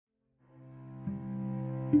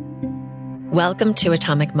Welcome to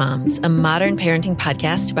Atomic Moms, a modern parenting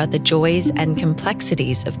podcast about the joys and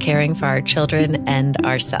complexities of caring for our children and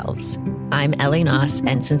ourselves. I'm Ellie Noss,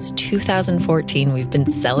 and since 2014, we've been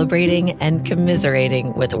celebrating and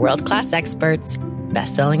commiserating with world-class experts,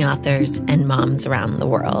 best-selling authors, and moms around the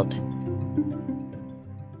world.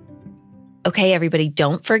 Okay, everybody,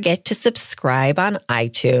 don't forget to subscribe on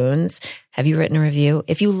iTunes. Have you written a review?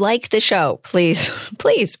 If you like the show, please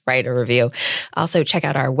write a review. Also, check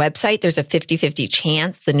out our website. There's a 50-50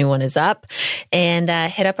 chance the new one is up. And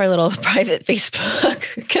hit up our little private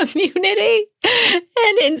Facebook community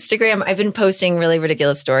and Instagram. I've been posting really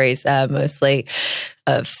ridiculous stories, mostly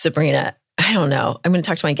of Sabrina. I don't know. I'm going to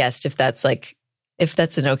talk to my guest if that's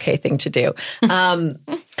an okay thing to do.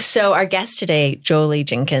 So our guest today, Jolie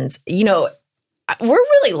Jenkins, we're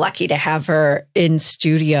really lucky to have her in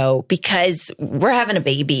studio because we're having a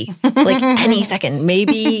baby like any second,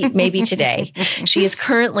 maybe today. She is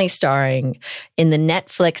currently starring in the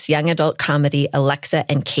Netflix young adult comedy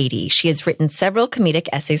Alexa and Katie. She has written several comedic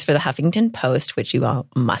essays for the Huffington Post, which you all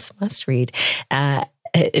must read.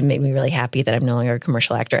 It made me really happy that I'm no longer a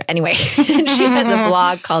commercial actor. Anyway, she has a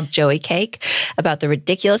blog called Joey Cake about the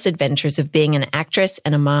ridiculous adventures of being an actress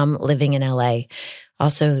and a mom living in LA.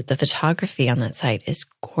 Also, the photography on that site is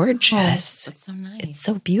gorgeous. Oh, that's so nice. It's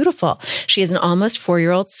so beautiful. She has an almost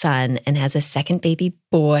 4-year-old son and has a second baby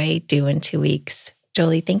boy due in 2 weeks.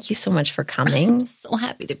 Jolie, thank you so much for coming. I'm so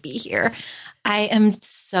happy to be here. I am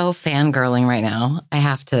so fangirling right now. I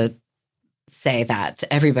have to say that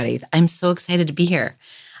to everybody. I'm so excited to be here.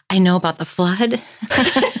 I know about the flood.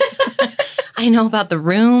 I know about the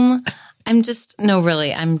room. I'm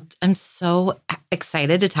so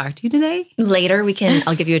excited to talk to you today. Later,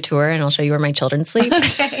 I'll give you a tour and I'll show you where my children sleep.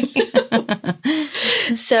 Okay.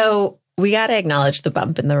 So we got to acknowledge the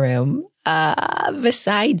bump in the room.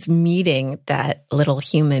 Besides meeting that little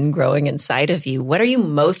human growing inside of you, what are you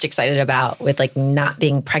most excited about with not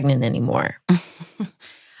being pregnant anymore?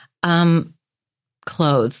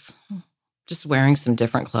 Clothes. Just wearing some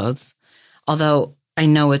different clothes. Although I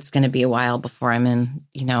know it's going to be a while before I'm in,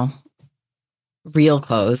 real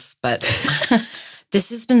clothes, but this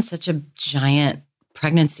has been such a giant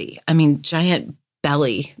pregnancy. I mean, giant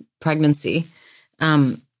belly pregnancy.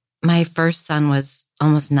 My first son was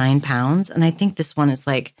almost 9 pounds, and I think this one is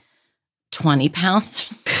 20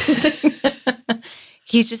 pounds.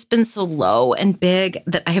 He's just been so low and big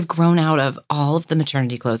that I have grown out of all of the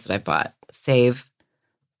maternity clothes that I bought, save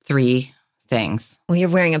 3 things. Well, you're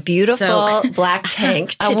wearing a beautiful black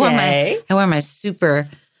tank today. I wore my super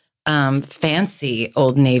fancy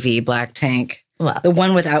Old Navy black tank. Well, the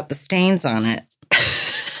one without the stains on it.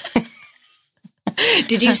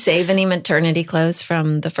 Did you save any maternity clothes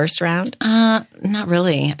from the first round? Not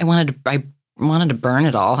really. I wanted to burn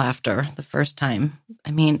it all after the first time.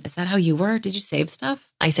 I mean, is that how you were? Did you save stuff?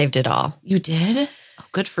 I saved it all. You did? Oh,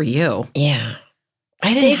 good for you. Yeah.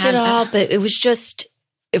 I saved it all, but it was just,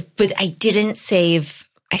 but I didn't save.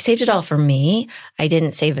 I saved it all for me. I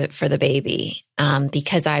didn't save it for the baby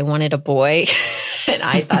because I wanted a boy. And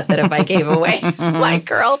I thought that if I gave away my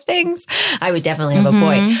girl things, I would definitely have a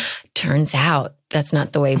boy. Turns out that's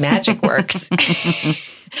not the way magic works. I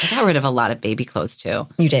got rid of a lot of baby clothes too.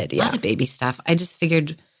 You did, yeah. A lot of baby stuff. I just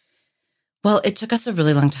figured, well, it took us a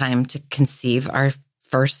really long time to conceive our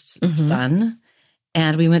first son.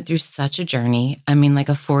 And we went through such a journey. I mean, a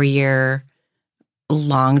 4-year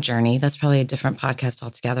long journey. That's probably a different podcast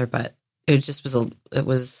altogether, but it just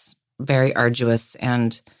was very arduous.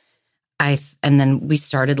 And then we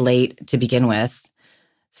started late to begin with.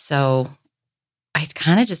 So I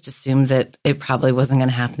kind of just assumed that it probably wasn't going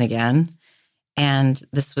to happen again. And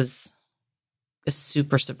this was a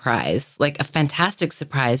super surprise, a fantastic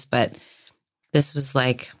surprise, but this was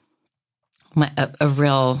a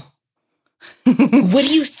real... What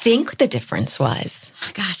do you think the difference was?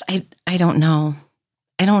 Gosh, I don't know.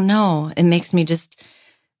 I don't know. It makes me just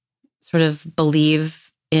sort of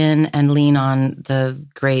believe in and lean on the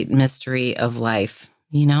great mystery of life.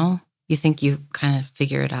 You think you kind of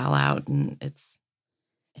figure it all out, and it's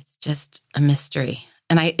just a mystery.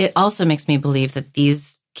 And it also makes me believe that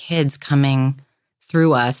these kids coming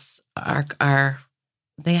through us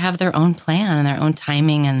they have their own plan and their own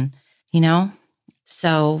timing, and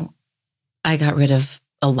so I got rid of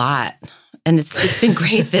a lot. And it's been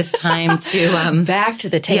great this time to back to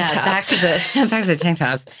the tank tops. back to the tank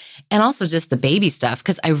tops, and also just the baby stuff,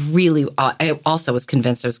 because I also was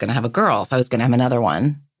convinced I was going to have a girl if I was going to have another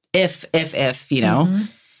one, if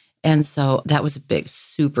and so that was a big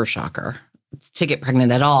super shocker to get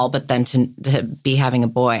pregnant at all, but then to be having a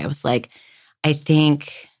boy, I was like, I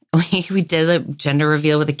think we did a gender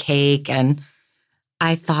reveal with a cake, and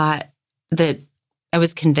I thought that I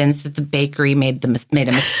was convinced that the bakery made a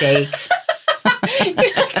mistake.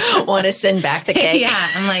 Want to send back the cake? Yeah.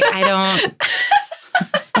 I'm like,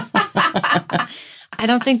 I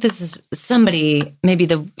don't think this is somebody,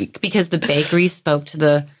 because the bakery spoke to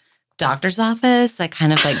the doctor's office, I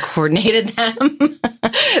kind of like coordinated them.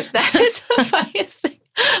 That is the funniest thing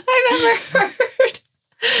I've ever heard.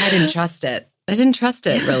 I didn't trust it.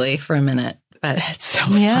 Really for a minute, but that's so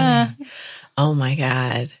funny. Oh my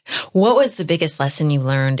God. What was the biggest lesson you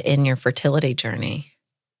learned in your fertility journey?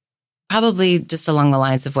 Probably just along the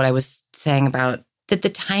lines of what I was saying about that the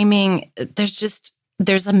timing,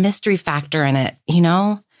 there's a mystery factor in it, you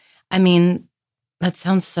know? I mean, that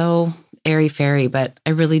sounds so airy-fairy, but I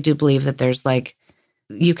really do believe that there's like,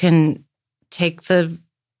 you can take the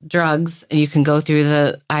drugs and you can go through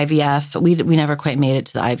the IVF. We never quite made it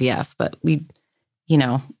to the IVF, but we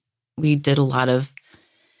did a lot of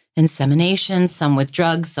insemination, some with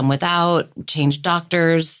drugs, some without, changed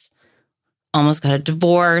doctors, almost got a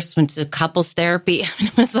divorce, went to couples therapy. I mean,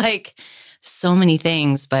 it was like so many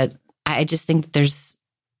things, but I just think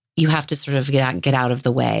you have to sort of get out of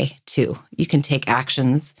the way too. You can take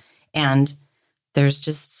actions, and there's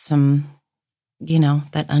just some,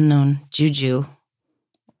 that unknown juju,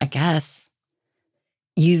 I guess.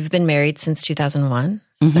 You've been married since 2001,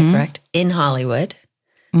 is that correct? In Hollywood.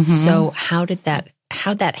 Mm-hmm. So how'd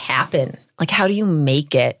that happen? Like, how do you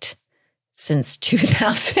make it since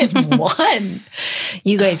 2001?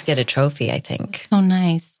 You guys get a trophy, I think. So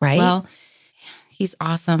nice. Right? Well, he's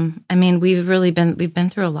awesome. I mean, we've been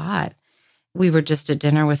through a lot. We were just at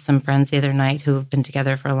dinner with some friends the other night who have been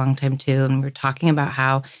together for a long time too. And we were talking about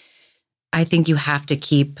how I think you have to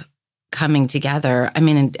keep coming together. I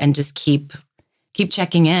mean, and just keep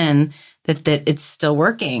checking in that it's still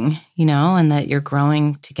working, and that you're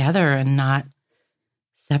growing together and not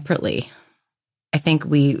separately. I think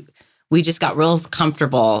we just got real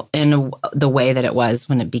comfortable in the way that it was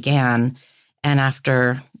when it began. And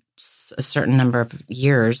after a certain number of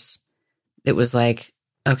years, it was like,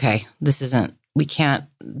 okay,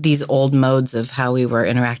 these old modes of how we were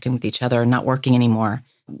interacting with each other are not working anymore.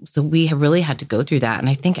 So we have really had to go through that. And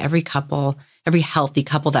I think every healthy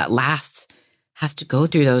couple that lasts has to go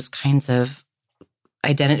through those kinds of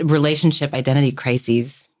relationship identity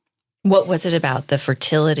crises. What was it about the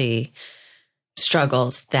fertility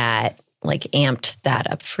struggles that like amped that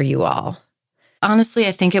up for you all? Honestly,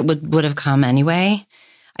 I think it would have come anyway.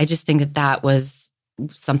 I just think that was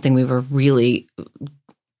something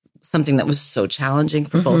something that was so challenging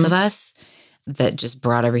for both of us that just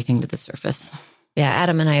brought everything to the surface. Yeah,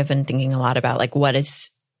 Adam and I have been thinking a lot about like what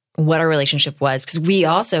our relationship was, because we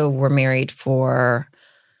also were married for,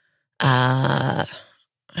 I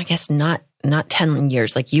guess not 10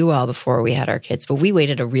 years like you all before we had our kids, but we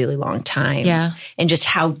waited a really long time. Yeah. And just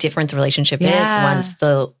how different the relationship is once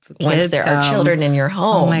there are children in your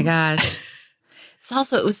home. Oh my gosh.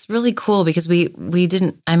 It was really cool because we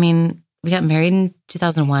got married in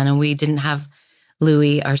 2001 and we didn't have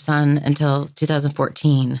Louis, our son, until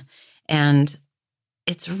 2014. And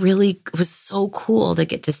it was so cool to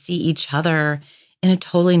get to see each other in a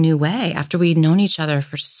totally new way after we'd known each other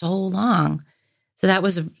for so long. So that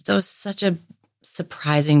was such a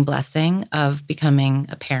surprising blessing of becoming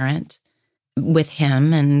a parent with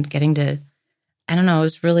him and getting to, I don't know, it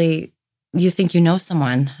was really, you think you know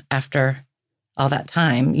someone after all that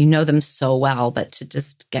time. You know them so well, but to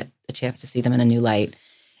just get a chance to see them in a new light.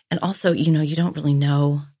 And also, you don't really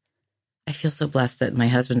know. I feel so blessed that my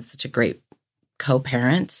husband's such a great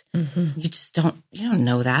co-parent. Mm-hmm. You don't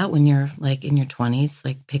know that when you're like in your 20s,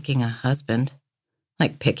 like picking a husband.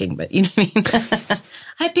 Like picking, but you know what I mean?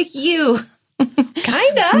 I pick you.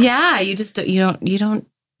 Kind of. Yeah, you don't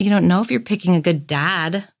know if you're picking a good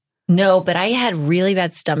dad. No, but I had really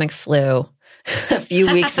bad stomach flu a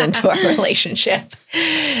few weeks into our relationship.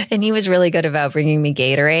 And he was really good about bringing me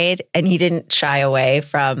Gatorade, and he didn't shy away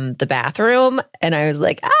from the bathroom. And I was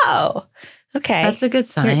like, oh, okay. That's a good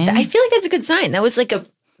sign. I feel like that's a good sign. That was like a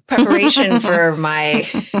preparation for my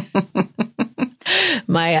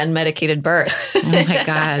unmedicated birth. Oh my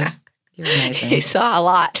God. You're amazing. He saw a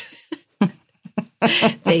lot.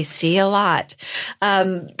 They see a lot.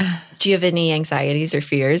 Do you have any anxieties or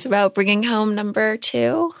fears about bringing home number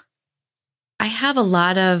 2? I have a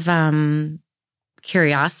lot of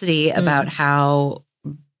curiosity about how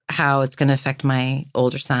it's going to affect my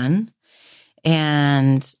older son.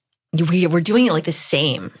 And we're doing it like the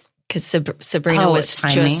same. Because Sabrina was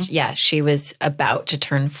timing. She was about to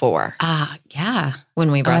turn 4. Yeah.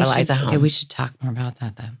 When we brought Eliza home. Okay, we should talk more about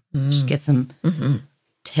that then. We should get some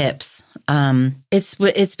tips.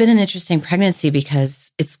 It's been an interesting pregnancy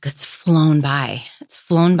because it's flown by. It's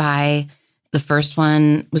flown by. The first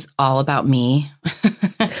one was all about me.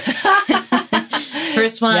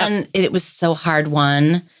 First one, it was so hard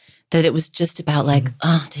one that it was just about like,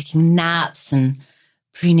 taking naps and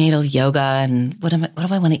prenatal yoga and what do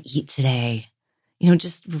I want to eat today?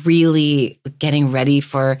 Just really getting ready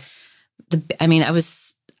for I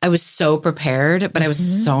was so prepared, but I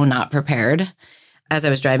was so not prepared. As I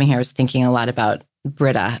was driving here, I was thinking a lot about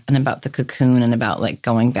Britta and about the cocoon and about like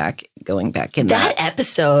going back in that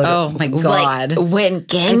episode. Oh my God. Like, when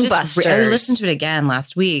gangbusters. I listened to it again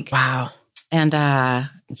last week. Wow. And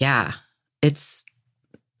it's.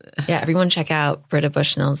 Yeah, everyone check out Britta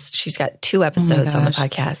Bushnell's. She's got 2 episodes on the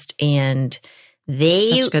podcast and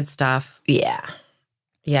such good stuff. Yeah.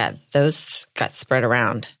 Yeah, those got spread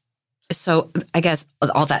around. So I guess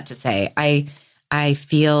all that to say, I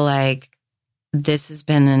feel like this has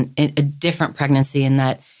been a different pregnancy in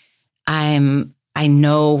that I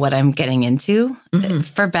know what I'm getting into,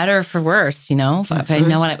 for better or for worse, If I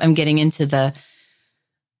know what I'm getting into, the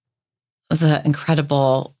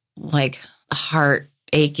incredible, like, heart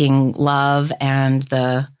aching love and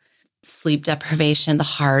the sleep deprivation, the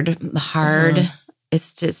hard.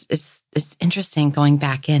 It's just, it's interesting going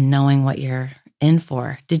back in, knowing what you're in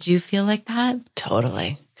for. Did you feel like that?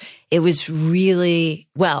 Totally. It was really,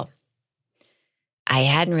 well, I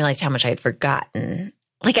hadn't realized how much I had forgotten.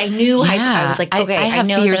 Like I knew, I was like, okay, I have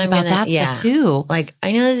know fears that about that stuff too. Like,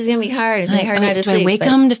 I know this is going to be hard. It's hard not to sleep. Do I wake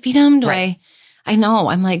them to feed them? I know.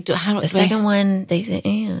 I'm like, the second one, they said,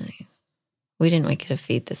 we didn't wake you to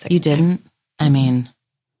feed the second You didn't? time. I mean.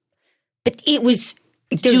 But it was,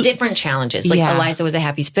 there were different challenges. Like Eliza was a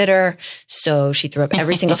happy spitter, so she threw up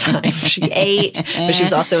every single time she ate, but she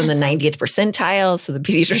was also in the 90th percentile. So the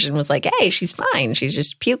pediatrician was like, hey, she's fine. She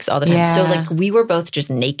just pukes all the time. Yeah. So like we were both just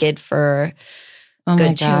naked for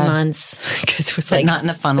good 2 months because it was but like not in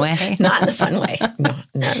a fun way. Not in the fun way. No,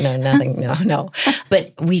 nothing. No.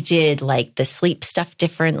 But we did like the sleep stuff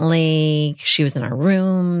differently. She was in our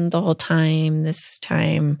room the whole time. This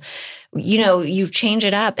time, you change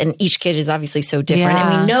it up, and each kid is obviously so different,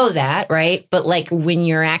 and we know that, right? But like when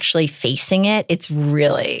you're actually facing it, it's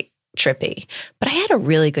really trippy. But I had a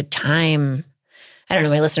really good time. I don't know.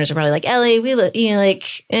 My listeners are probably like, Ellie,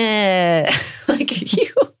 like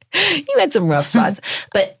you had some rough spots,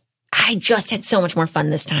 but I just had so much more fun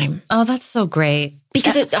this time. Oh, that's so great.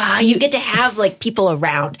 Because it's, you get to have like people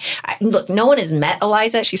around. Look, no one has met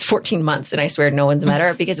Eliza. She's 14 months and I swear no one's met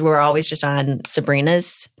her because we're always just on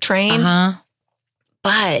Sabrina's train.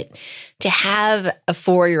 But to have a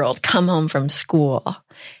 4-year-old come home from school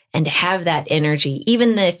and to have that energy,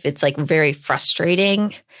 even if it's like very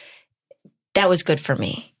frustrating, that was good for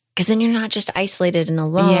me. Because then you're not just isolated and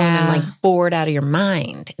alone and like bored out of your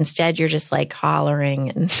mind. Instead, you're just like hollering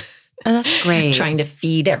and that's great. Trying to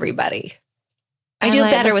feed everybody. I do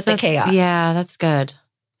better with the chaos. Yeah, that's good.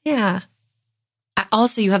 Yeah.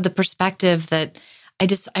 Also, you have the perspective that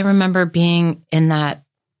I remember being in that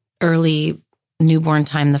early newborn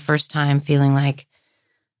time, the first time, feeling like,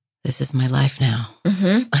 this is my life now.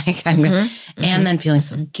 Like I'm gonna, and then feeling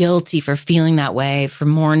so guilty for feeling that way, for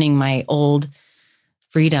mourning my old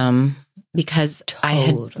freedom because I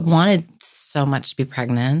had wanted so much to be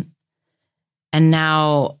pregnant. And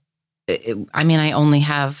now, I only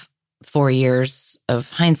have 4 years of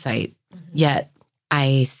hindsight, yet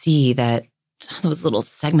I see that those little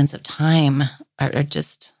segments of time are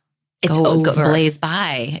just blaze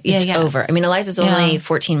by. It's over. Eliza's only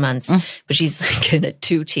 14 months, but she's like in a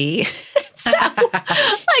 2T. So,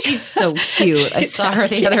 like, she's so cute. I saw her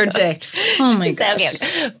the other day. Oh my gosh.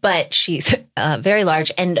 So but she's very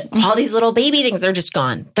large, and all these little baby things are just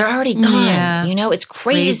gone. They're already gone. Yeah. It's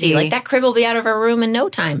crazy. Like that crib will be out of our room in no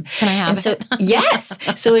time. Can I have it? Yes.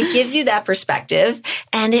 So it gives you that perspective,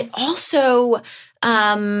 and it also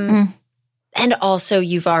and also,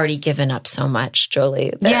 you've already given up so much,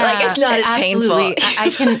 Jolie. Like it's not as absolutely.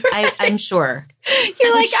 painful. I'm sure.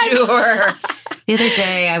 You're like, I'm sure. The other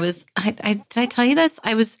day, did I tell you this?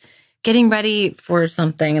 I was getting ready for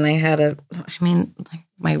something, and I had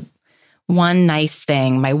my one nice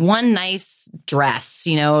thing, my one nice dress,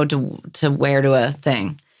 to wear to a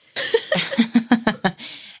thing.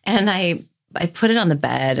 And I put it on the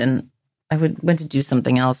bed, and I went to do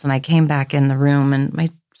something else, and I came back in the room, and my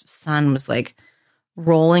son was like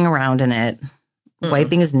rolling around in it,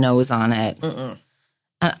 wiping his nose on it.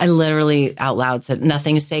 I literally out loud said,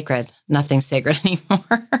 nothing is sacred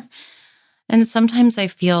anymore. And sometimes I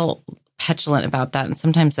feel petulant about that. And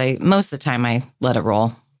sometimes most of the time I let it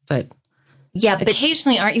roll. But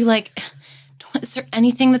occasionally, aren't you like, is there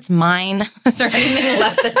anything that's mine? Is there anything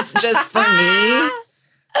left that's just for me?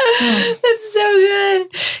 That's so good.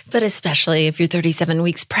 But especially if you're 37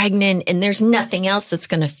 weeks pregnant and there's nothing else that's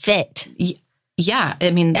going to fit. Yeah.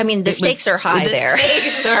 I mean, the stakes are high there. The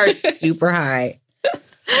stakes are super high.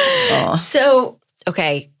 Oh. So,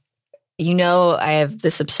 okay. I have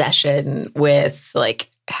this obsession with like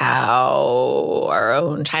how our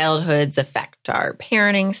own childhoods affect our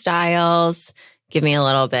parenting styles. Give me a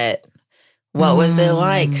little bit. What was it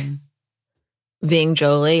like being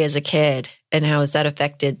Jolie as a kid, and how has that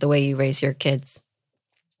affected the way you raise your kids?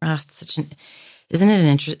 Oh, isn't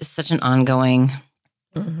it such an ongoing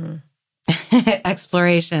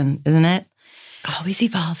exploration, isn't it? Always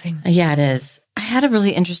evolving. Yeah, it is. I had a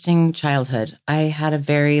really interesting childhood. I had a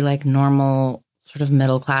very like normal sort of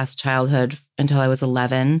middle-class childhood until I was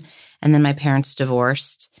 11. And then my parents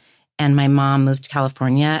divorced and my mom moved to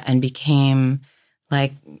California and became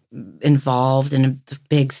like involved in a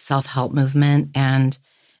big self-help movement. And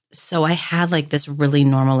so I had like this really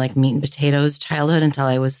normal like meat and potatoes childhood until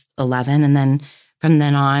I was 11. And then from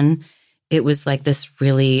then on, it was like this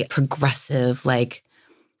really progressive, like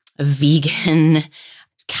vegan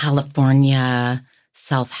California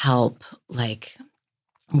self-help like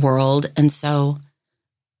world. And so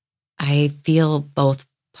I feel both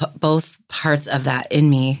parts of that in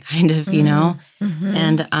me kind of, and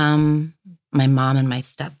my mom and my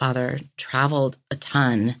stepfather traveled a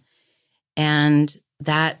ton, and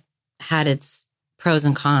that had its pros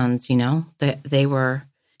and cons, they were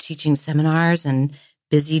teaching seminars and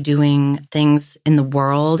busy doing things in the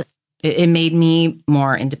world. It made me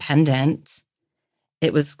more independent.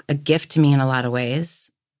 It was a gift to me in a lot of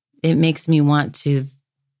ways. It makes me want to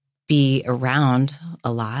be around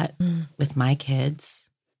a lot with my kids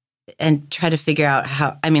and try to figure out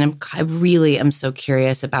how, I really am so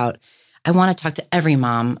curious about, I want to talk to every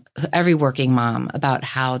mom, every working mom about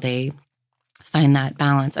how they find that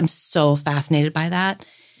balance. I'm so fascinated by that.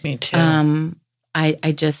 Me too.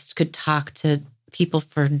 I just could talk to people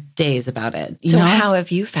for days about it. So how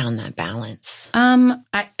have you found that balance?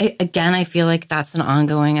 I feel like that's an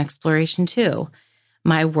ongoing exploration too.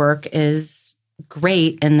 My work is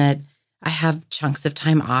great in that I have chunks of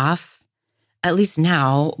time off, at least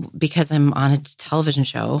now, because I'm on a television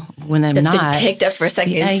show. When I'm That's not, been picked up for a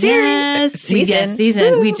second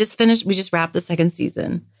season. Woo. We just wrapped the second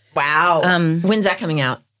season. Wow. When's that coming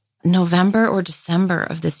out? November or December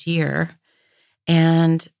of this year.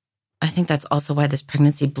 And I think that's also why this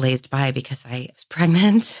pregnancy blazed by, because I was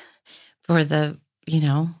pregnant for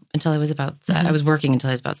until I was about, I was working until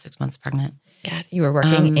I was about 6 months pregnant. God, you were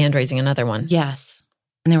working and raising another one. Yes.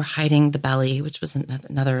 And they were hiding the belly, which was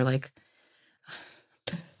another like,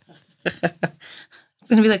 it's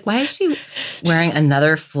going to be like, why is she wearing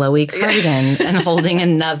another flowy cardigan and holding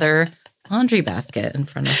another laundry basket in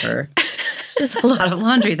front of her? There's a lot of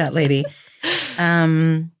laundry, that lady.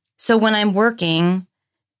 So when I'm working,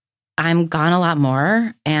 I'm gone a lot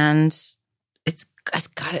more, and it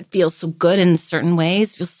feels so good in certain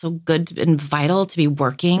ways. It feels so good and vital to be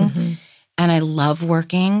working, and I love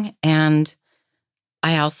working. And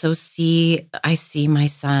I also see my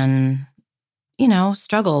son,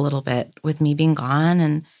 struggle a little bit with me being gone,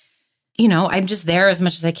 and I'm just there as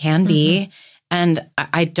much as I can be. And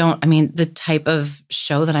the type of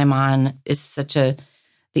show that I'm on is the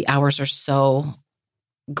hours are so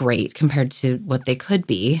great compared to what they could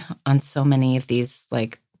be on so many of these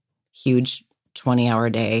like huge 20-hour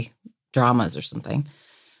day dramas or something.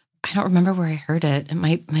 I don't remember where I heard it. It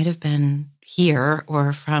might have been here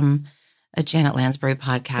or from a Janet Lansbury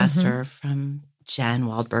podcast or from Jen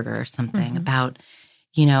Waldberger or something about,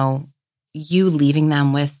 you leaving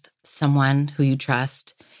them with someone who you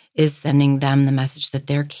trust is sending them the message that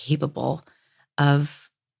they're capable of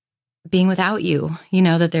being without you,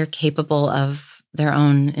 that they're capable of their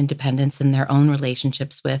own independence and their own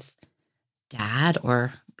relationships with dad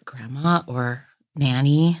or grandma or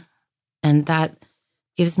nanny. And that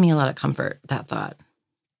gives me a lot of comfort, that thought.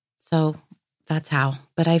 So that's how.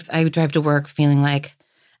 But I drive to work feeling like,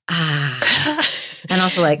 and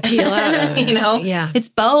also like, Yeah. It's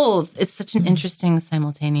both. It's such an interesting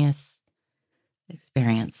simultaneous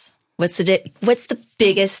experience. What's the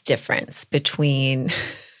biggest difference between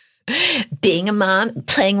being a mom and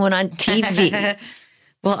playing one on TV?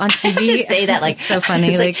 Well, on TV, I just say that like it's so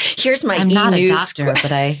funny. Like here's my I'm not a e-news doctor,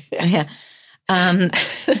 but yeah. Am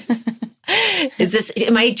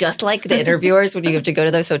I just like the interviewers when you have to go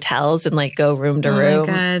to those hotels and like go room to room? Oh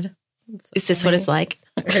my God. Is this what it's like?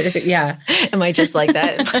 Yeah. Am I just like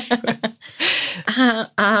that?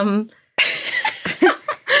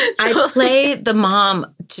 I play the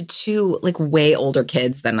mom to two like way older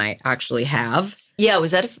kids than I actually have. Yeah,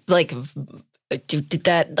 was that like, did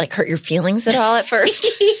that like hurt your feelings at all at first?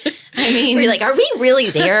 I mean, were you like, are we really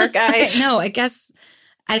there, guys? No,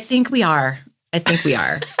 I think we are. I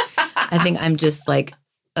think I'm just like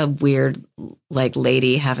a weird like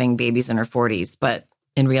lady having babies in her 40s, but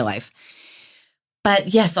in real life.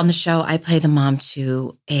 But yes, on the show, I play the mom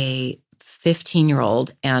to a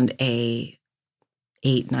 15-year-old and a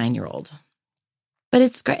 8-9-year-old. But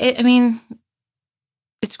it's great. I mean,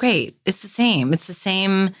 it's great. It's the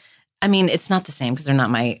same. I mean, it's not the same because they're not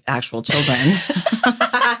my actual children.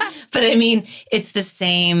 But I mean, it's the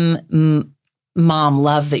same mom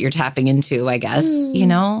love that you're tapping into, I guess, you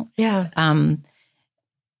know? Yeah.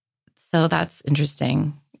 So that's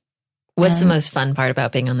interesting. What's the most fun part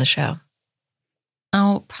about being on the show?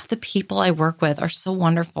 Oh, the people I work with are so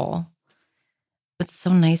wonderful. It's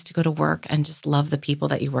so nice to go to work and just love the people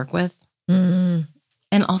that you work with. And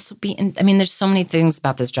also there's so many things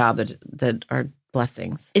about this job that are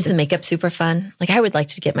blessings. Is the makeup super fun? Like, I would like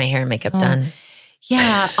to get my hair and makeup done.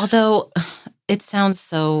 Yeah, although it sounds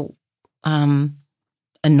so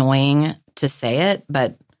annoying to say it,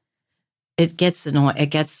 but it gets annoying. It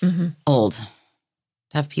gets old to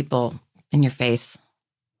have people in your face.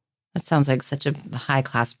 That sounds like such a high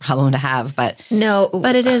class problem to have, but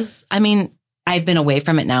it is. I mean, I've been away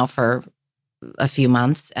from it now for a few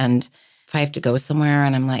months, and if I have to go somewhere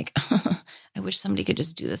and I'm like, I wish somebody could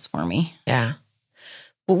just do this for me. Yeah.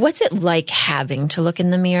 Well, what's it like having to look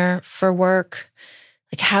in the mirror for work?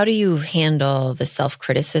 Like, how do you handle the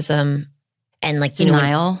self-criticism and like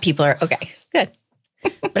denial? People are okay, good.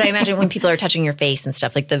 But I imagine when people are touching your face and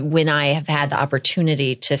stuff, like when I have had the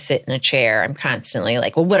opportunity to sit in a chair, I'm constantly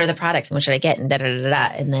like, well, what are the products and what should I get? And da, da, da,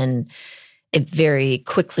 da. And then it very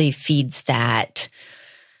quickly feeds that,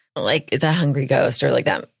 like the hungry ghost or like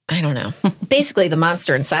that. I don't know. Basically the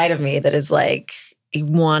monster inside of me that is like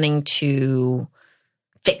wanting to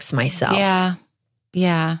fix myself. Yeah.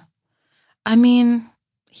 Yeah. I mean,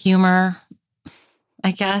 humor,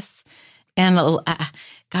 I guess. And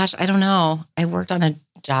gosh, I don't know. I worked on a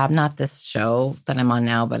job, not this show that I'm on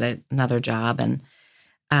now, but another job. And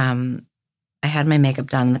I had my makeup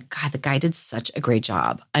done. The guy did such a great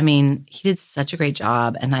job. I mean, he did such a great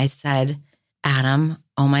job. And I said, Adam,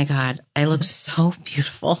 oh my God, I look so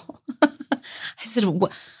beautiful. I said,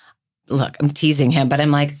 look, I'm teasing him, but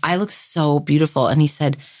I'm like, I look so beautiful. And he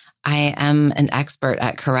said, I am an expert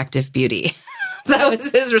at corrective beauty. That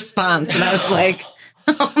was his response. And I was like,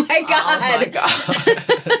 oh my God. Oh my God.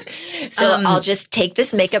 So I'll just take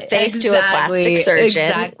this makeup face to a plastic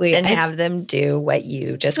surgeon and have them do what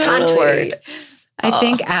you just contoured. I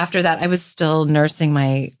think after that, I was still nursing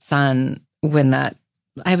my son when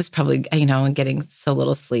I was probably, getting so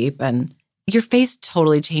little sleep, and your face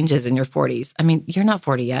totally changes in your 40s. I mean, you're not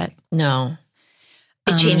 40 yet. No.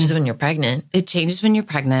 It changes when you're pregnant. It changes when you're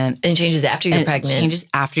pregnant. And it changes after you're pregnant. It changes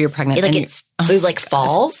after you're pregnant. It like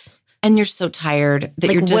falls. And you're so tired that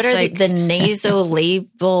like, you're just what are the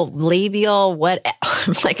nasolabial, what?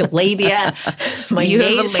 Like labia. You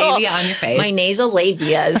have a labia on your face. My nasal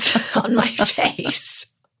labias on my face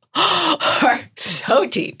are so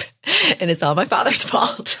deep. And it's all my father's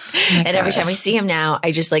fault. And every time I see him now,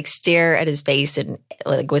 I just like stare at his face and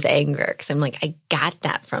like with anger. Because I'm like, I got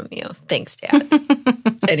that from you. Thanks, Dad.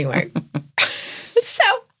 Anyway.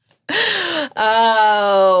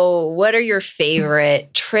 What are your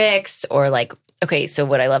favorite tricks or like, okay, so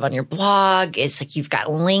what I love on your blog is like you've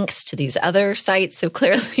got links to these other sites. So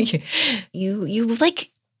clearly you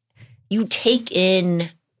take in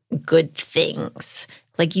good things.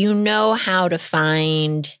 Like you know how to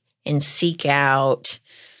find and seek out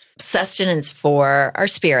sustenance for our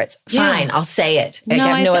spirits. Yeah. Fine, I'll say it. I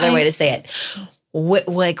have no other way to say it.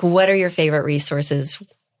 What are your favorite resources?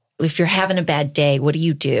 If you're having a bad day, what do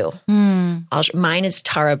you do? Mine is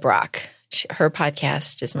Tara Brach. Her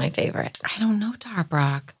podcast is my favorite. I don't know Tara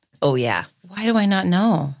Brach. Oh, yeah. Why do I not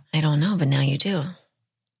know? I don't know, but now you do.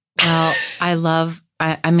 Well,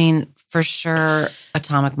 I mean, for sure,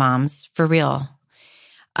 Atomic Moms, for real.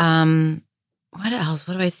 What else?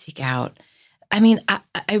 What do I seek out? I mean,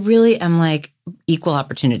 I really am like equal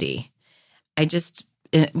opportunity. I just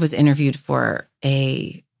was interviewed for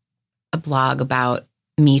a blog about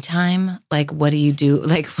me time. Like, what do you do?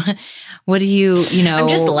 Like, what do you I'm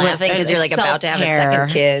just laughing because you're like about to have a second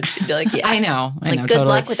kid. You'd be like, yeah. I know. Like, good totally.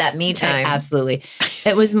 luck with that me time. Absolutely.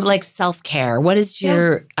 It was like self-care. What is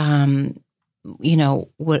your,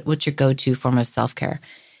 what's your go-to form of self-care?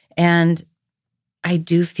 And I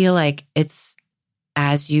do feel like it's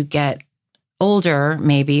as you get older,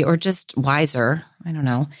 maybe, or just wiser, I don't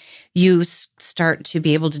know, you start to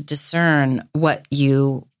be able to discern what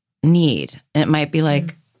you need. And it might be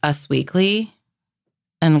like Us Weekly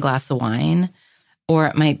and a glass of wine, or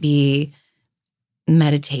it might be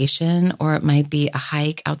meditation, or it might be a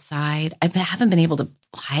hike outside. I haven't been able to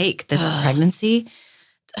hike this pregnancy.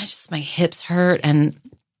 My hips hurt, and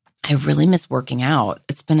I really miss working out.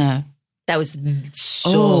 It's been that was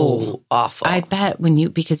so awful. I bet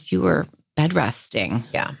because you were bed resting.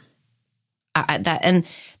 Yeah.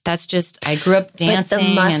 That's just, I grew up dancing. But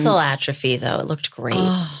the muscle atrophy, though, it looked great.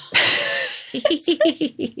 Oh.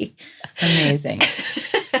 Amazing.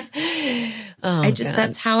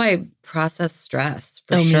 That's how I process stress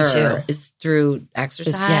for sure. Me too. Is through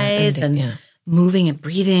exercise and moving and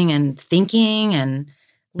breathing and thinking and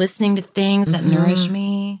listening to things that nourish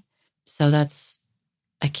me. So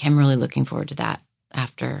I'm really looking forward to that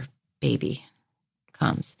after baby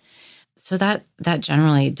comes. So that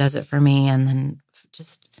generally does it for me. And then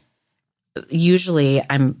just usually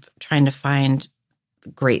I'm trying to find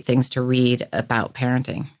great things to read about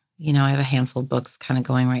parenting. I have a handful of books kind of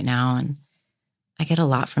going right now, and I get a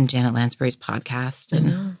lot from Janet Lansbury's podcast.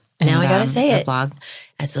 And now I got to say it. Blog.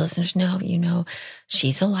 As the listeners know,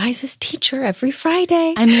 she's Eliza's teacher every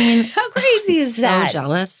Friday. I mean, how crazy is that? So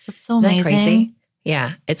jealous. That's so amazing. Isn't that crazy?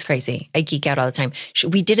 Yeah, it's crazy. I geek out all the time.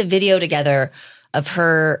 We did a video together of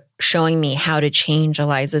her showing me how to change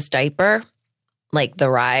Eliza's diaper, like the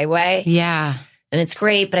Rye way. Yeah. And it's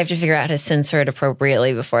great, but I have to figure out how to censor it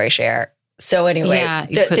appropriately before I share. So anyway,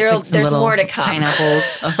 there's more to come.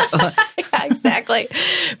 Pineapples. Yeah, exactly.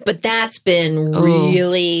 But that's been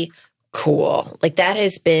really cool. Like that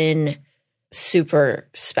has been super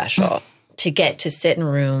special to get to sit in a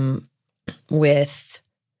room with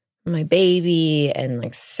my baby and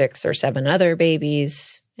like 6 or 7 other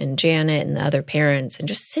babies and Janet and the other parents and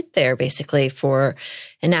just sit there basically for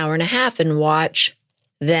an hour and a half and watch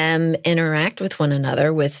them interact with one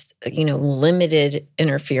another with, limited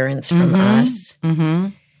interference from us. Mm-hmm.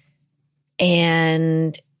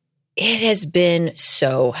 And it has been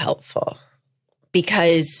so helpful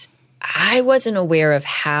because I wasn't aware of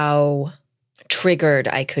how triggered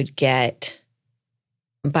I could get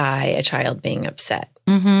by a child being upset.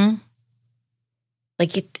 Mm-hmm.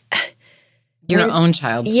 Like your own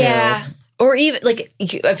child too. Yeah. Or even like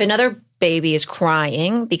if another baby is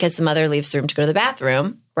crying because the mother leaves the room to go to the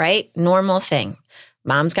bathroom, right? Normal thing.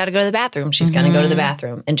 Mom's got to go to the bathroom. She's going to go to the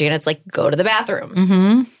bathroom. And Janet's like, go to the bathroom.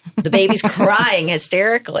 Mm-hmm. The baby's crying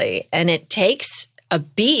hysterically. And it takes a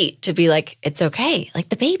beat to be like, it's okay. Like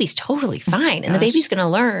the baby's totally fine. And the baby's going to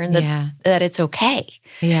learn that it's okay.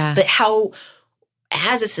 Yeah. But how,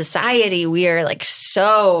 as a society, we are like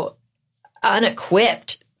so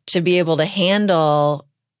unequipped to be able to handle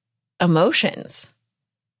emotions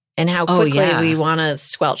and how quickly we want to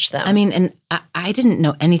squelch them. I mean, and I didn't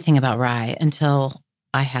know anything about Rye until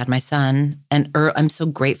I had my son. And I'm so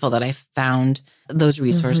grateful that I found those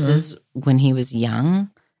resources when he was young.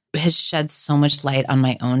 It has shed so much light on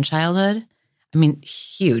my own childhood. I mean,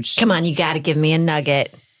 huge. Come on, you got to give me a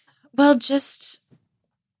nugget. Well,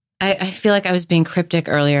 I feel like I was being cryptic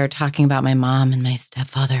earlier talking about my mom and my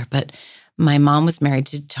stepfather, but my mom was married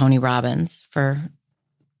to Tony Robbins for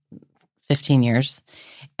 15 years.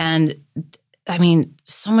 And I mean,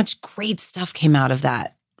 so much great stuff came out of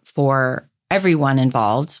that for everyone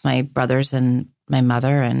involved, my brothers and my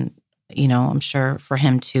mother. And, I'm sure for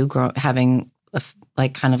him too, having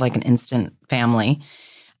kind of like an instant family.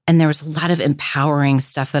 And there was a lot of empowering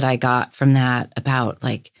stuff that I got from that about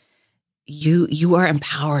like, you are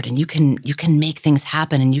empowered and you can make things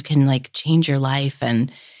happen and you can like change your life.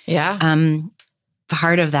 And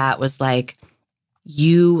part of that was like,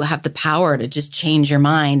 you have the power to just change your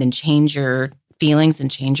mind and change your feelings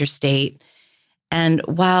and change your state. And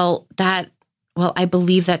while I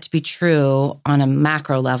believe that to be true on a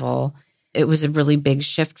macro level, it was a really big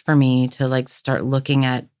shift for me to like start looking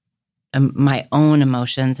at my own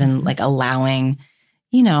emotions and like allowing,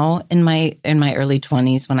 in my early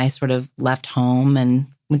 20s when I sort of left home and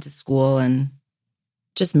went to school and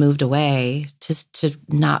just moved away to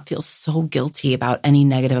not feel so guilty about any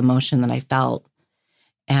negative emotion that I felt.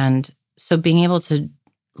 And so being able to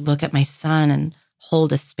look at my son and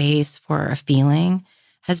hold a space for a feeling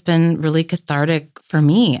has been really cathartic for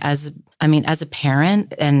me as a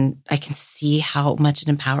parent. And I can see how much it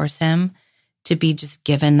empowers him to be just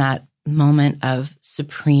given that moment of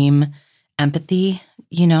supreme empathy,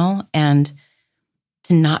 and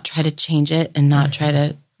to not try to change it and not try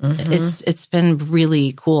to, it's been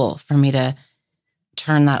really cool for me to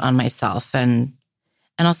turn that on myself and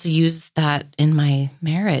also use that in my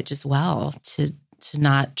marriage as well to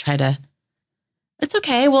not try to It's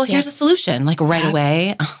okay. Well, here's a solution, like right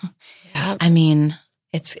away. Yeah. I mean,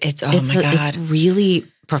 it's my God. It's really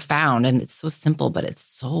profound and it's so simple, but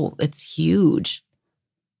it's huge.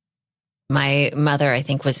 My mother, I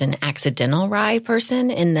think, was an accidental rye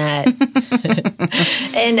person in that,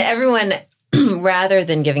 and everyone, rather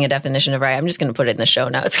than giving a definition of rye, I'm just going to put it in the show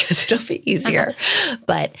notes because it'll be easier.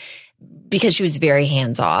 But because she was very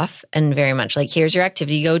hands off and very much like, here's your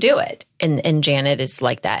activity, go do it. And Janet is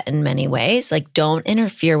like that in many ways. Like, don't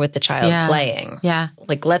interfere with the child playing. Yeah.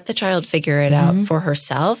 Like, let the child figure it out for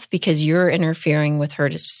herself because you're interfering with her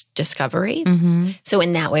discovery. So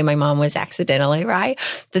in that way, my mom was accidentally rye.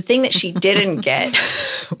 The thing that she didn't get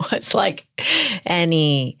was like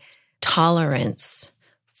any tolerance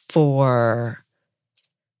for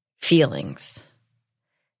feelings.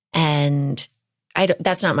 And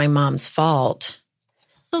that's not my mom's fault.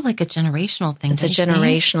 It's also like a generational thing. It's a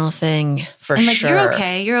generational thing for and like, sure.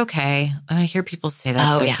 You're okay. I hear people say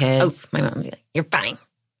that to their kids. Oh, my mom would be like, you're fine.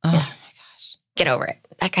 Oh my gosh. Get over it.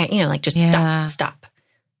 That kind, like just stop.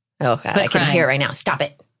 Oh God, I can hear it right now. Stop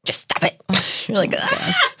it. Just stop it. You're like,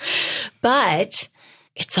 ah. But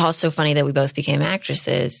it's also funny that we both became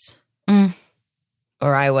actresses.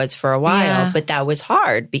 Or I was for a while, but that was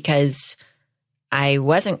hard because I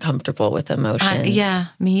wasn't comfortable with emotions.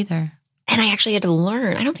 Me either. And I actually had to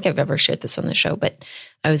learn. I don't think I've ever shared this on the show, but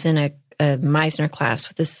I was in a Meisner class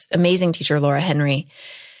with this amazing teacher, Laura Henry.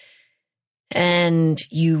 And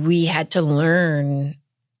we had to learn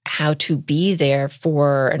how to be there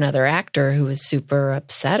for another actor who was super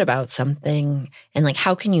upset about something. And like,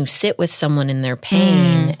 how can you sit with someone in their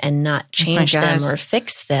pain and not change them or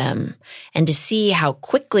fix them? And to see how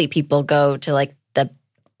quickly people go to like the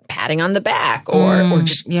patting on the back or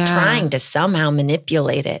just trying to somehow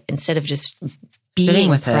manipulate it instead of just being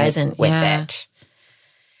present with it.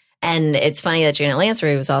 And it's funny that Janet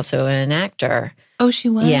Lancery was also an actor. Oh, she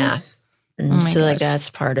was? Yeah. And so like that's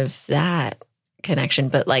part of that connection.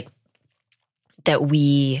 But like that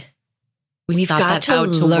we've got to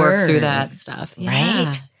learn, to work through that stuff.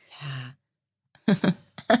 Right? Yeah.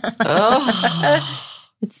 Oh.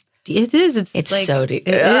 It is. It's like, so deep.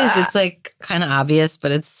 It is. It's like kind of obvious,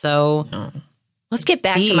 but it's so. Oh. Let's get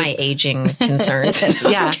back to my aging concerns.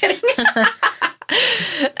 Yeah.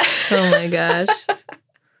 Oh my gosh.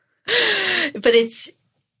 But it's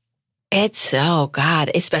oh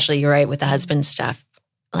God, especially you're right with the husband stuff.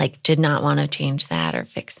 Like, did not want to change that or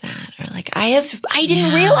fix that, or like I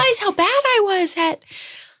didn't realize how bad I was at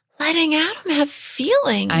letting Adam have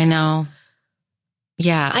feelings. I know.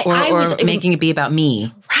 Yeah, or making it be about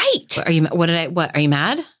me. Right. Are you? What are you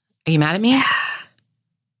mad? Are you mad at me?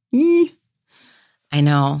 Yeah. I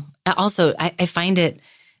know. Also, I find it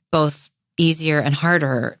both easier and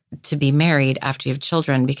harder to be married after you have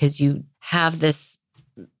children because you have this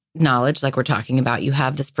knowledge, like we're talking about. You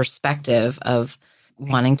have this perspective of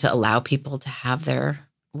wanting to allow people to have their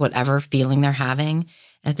whatever feeling they're having.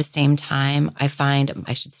 And at the same time, I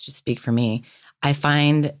should just speak for me. I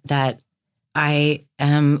find that I've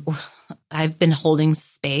been holding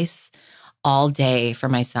space all day for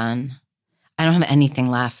my son. I don't have anything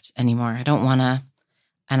left anymore. I don't want to.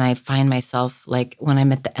 And I find myself like when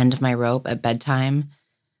I'm at the end of my rope at bedtime,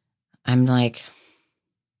 I'm like,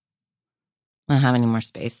 I don't have any more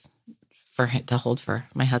space to hold for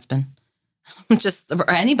my husband. Just, or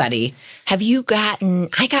anybody. I got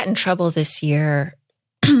in trouble this year.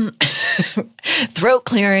 Throat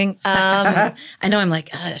clearing. I know. I'm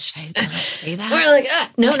like, should I say that? We're like,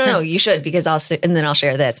 no, you should, because and then I'll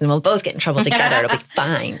share this and we'll both get in trouble together. It'll be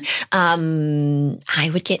fine. I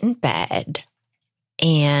would get in bed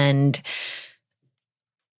and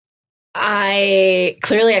I'm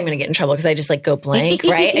going to get in trouble because I just like go blank,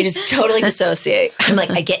 right? I just totally dissociate. I'm like,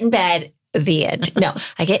 I get in bed, the end. No,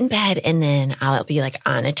 I get in bed and then I'll be like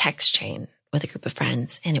on a text chain with a group of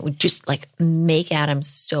friends and it would just like make Adam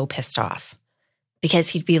so pissed off because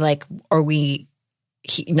he'd be like, are we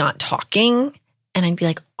not talking? And I'd be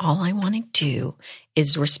like, all I want to do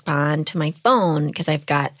is respond to my phone because I've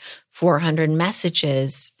got 400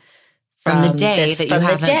 messages from the day that I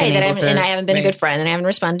haven't been a good friend and I haven't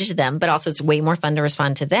responded to them. But also it's way more fun to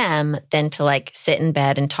respond to them than to like sit in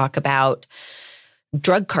bed and talk about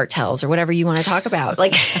drug cartels or whatever you want to talk about.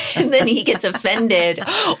 Like, and then he gets offended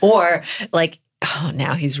or like, oh,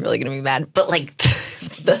 now he's really going to be mad. But like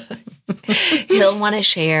he'll want to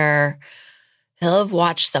share, he'll have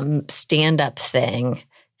watched some stand-up thing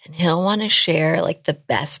and he'll want to share like the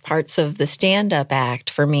best parts of the stand-up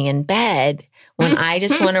act for me in bed when I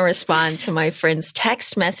just want to respond to my friends'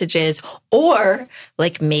 text messages or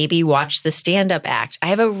like maybe watch the stand-up act. I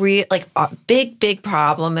have a big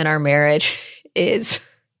problem in our marriage is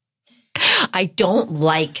I don't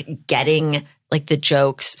like getting like the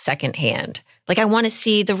jokes secondhand. Like I want to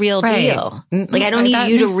see the real deal. Like I don't need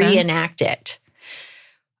you to reenact it.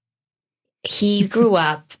 He grew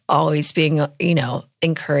up always being,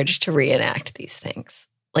 encouraged to reenact these things.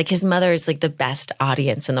 Like his mother is like the best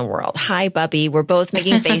audience in the world. Hi, Bubby. We're both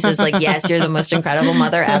making faces like, yes, you're the most incredible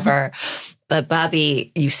mother ever. But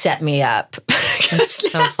Bubby, you set me up. That's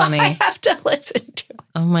so funny. I have to listen to it.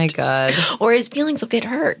 Oh my God. Or his feelings will get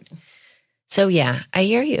hurt. So yeah, I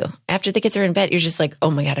hear you. After the kids are in bed, you're just like, oh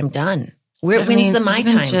my God, I'm done. When's the my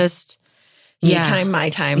time? Me time, my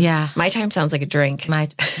time. Yeah. My time sounds like a drink. I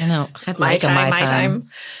know. I'd my like time, my my time.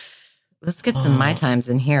 Let's get some my times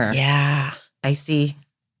in here. Yeah. Icy.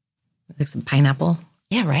 Like some pineapple.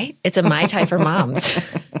 Yeah, right? It's a Mai Tai for moms.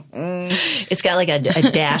 It's got like a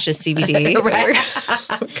dash of CBD. Right.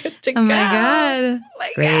 Good to oh my God. Oh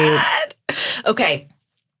my Great. God. Okay.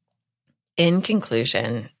 In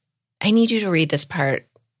conclusion, I need you to read this part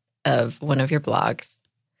of one of your blogs.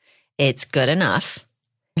 It's good enough.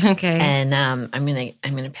 Okay. And I'm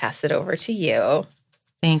gonna pass it over to you.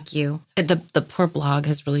 Thank you. The poor blog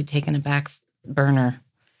has really taken a back burner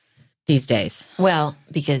these days. Well,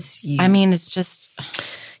 because it's just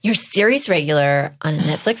you're a series regular on a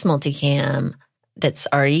Netflix multicam that's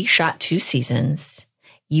already shot 2 seasons.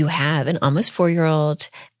 You have an almost 4-year-old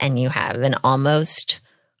and you have an almost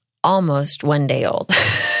 1 day old.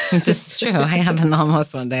 This is true. I have an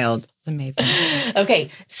almost 1 day old. It's amazing. Okay.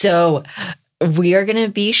 So we are going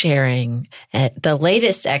to be sharing the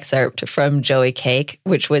latest excerpt from Joey Cake,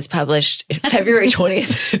 which was published February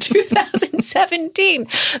 20th, 2017,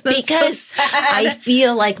 because so I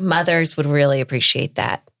feel like mothers would really appreciate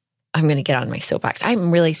that. I'm going to get on my soapbox.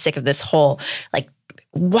 I'm really sick of this whole, like,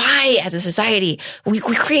 why as a society we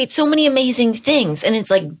create so many amazing things and it's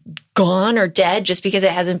like gone or dead just because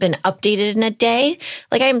it hasn't been updated in a day.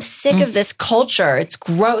 Like I'm sick of this culture. It's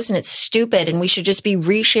gross and it's stupid and we should just be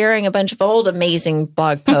resharing a bunch of old amazing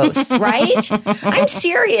blog posts, right? I'm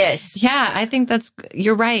serious. Yeah, I think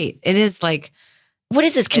you're right. It is like, what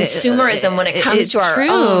is this consumerism when it comes to our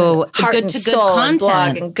own heart and soul and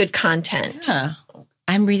blog and good content? Yeah.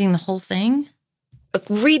 I'm reading the whole thing.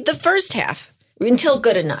 Read the first half. Until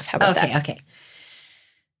good enough. How about that? Okay.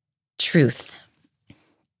 Truth.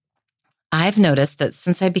 I've noticed that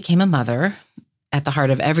since I became a mother, at the heart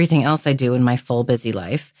of everything else I do in my full busy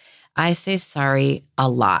life, I say sorry a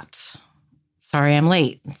lot. Sorry I'm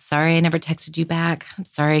late. Sorry I never texted you back. I'm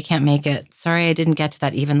sorry I can't make it. Sorry I didn't get to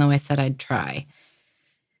that even though I said I'd try.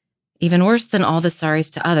 Even worse than all the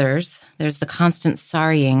sorries to others, there's the constant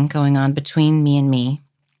sorrying going on between me and me.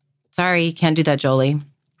 Sorry, can't do that, Jolie.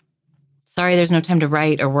 Sorry, there's no time to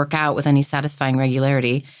write or work out with any satisfying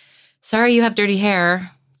regularity. Sorry, you have dirty hair.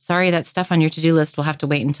 Sorry, that stuff on your to-do list will have to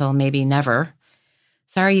wait until maybe never.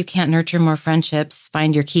 Sorry, you can't nurture more friendships,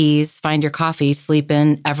 find your keys, find your coffee, sleep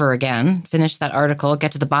in ever again, finish that article,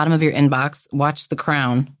 get to the bottom of your inbox, watch The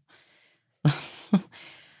Crown.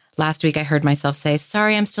 Last week, I heard myself say,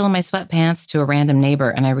 sorry, I'm still in my sweatpants to a random neighbor,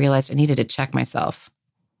 and I realized I needed to check myself.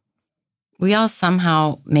 We all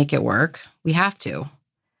somehow make it work. We have to.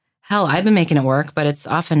 Hell, I've been making it work, but it's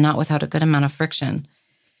often not without a good amount of friction.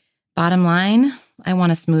 Bottom line, I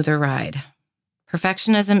want a smoother ride.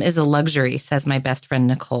 Perfectionism is a luxury, says my best friend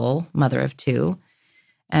Nicole, mother of 2.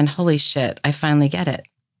 And holy shit, I finally get it.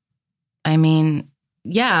 I mean,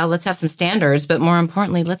 yeah, let's have some standards, but more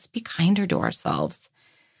importantly, let's be kinder to ourselves.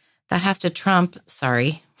 That has to trump,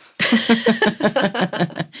 sorry,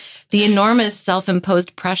 the enormous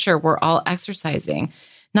self-imposed pressure we're all exercising.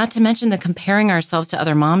 Not to mention the comparing ourselves to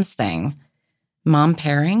other moms thing. Mom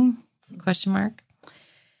pairing? ?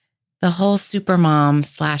 The whole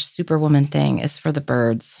supermom/superwoman thing is for the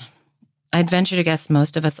birds. I'd venture to guess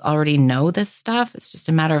most of us already know this stuff. It's just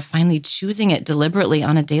a matter of finally choosing it deliberately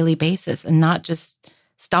on a daily basis and not just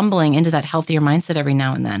stumbling into that healthier mindset every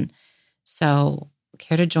now and then. So,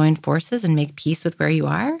 care to join forces and make peace with where you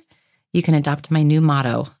are? You can adopt my new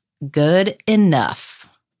motto, good enough.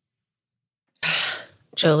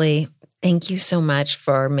 Jolie, thank you so much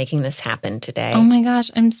for making this happen today. Oh my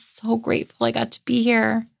gosh, I'm so grateful I got to be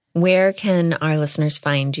here. Where can our listeners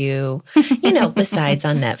find you, besides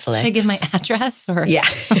on Netflix? Should I give my address? Or? Yeah.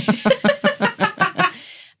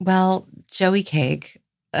 Well, Joey Cake,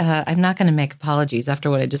 I'm not going to make apologies after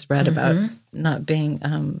what I just read about not being,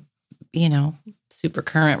 super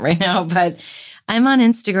current right now. But I'm on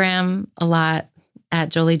Instagram a lot at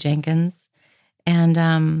Jolie Jenkins. And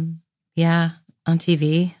on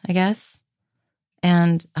TV, I guess.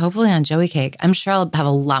 And hopefully on Joey Cake. I'm sure I'll have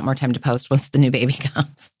a lot more time to post once the new baby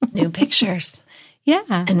comes. New pictures. Yeah.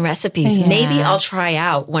 And recipes. Yeah. Maybe I'll try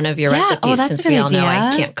out one of your recipes that's since a good we all know idea.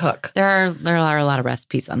 I can't cook. There are a lot of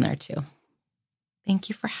recipes on there too. Thank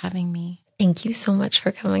you for having me. Thank you so much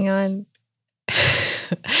for coming on.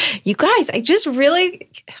 You guys, I just really,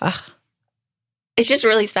 it's just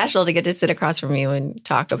really special to get to sit across from you and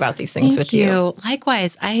talk about these things with you.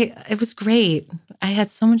 Likewise. It was great. I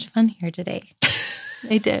had so much fun here today.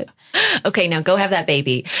 I did. Okay, now go have that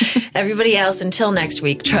baby. Everybody else, until next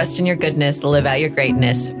week, trust in your goodness, live out your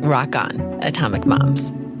greatness, rock on, Atomic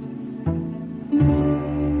Moms.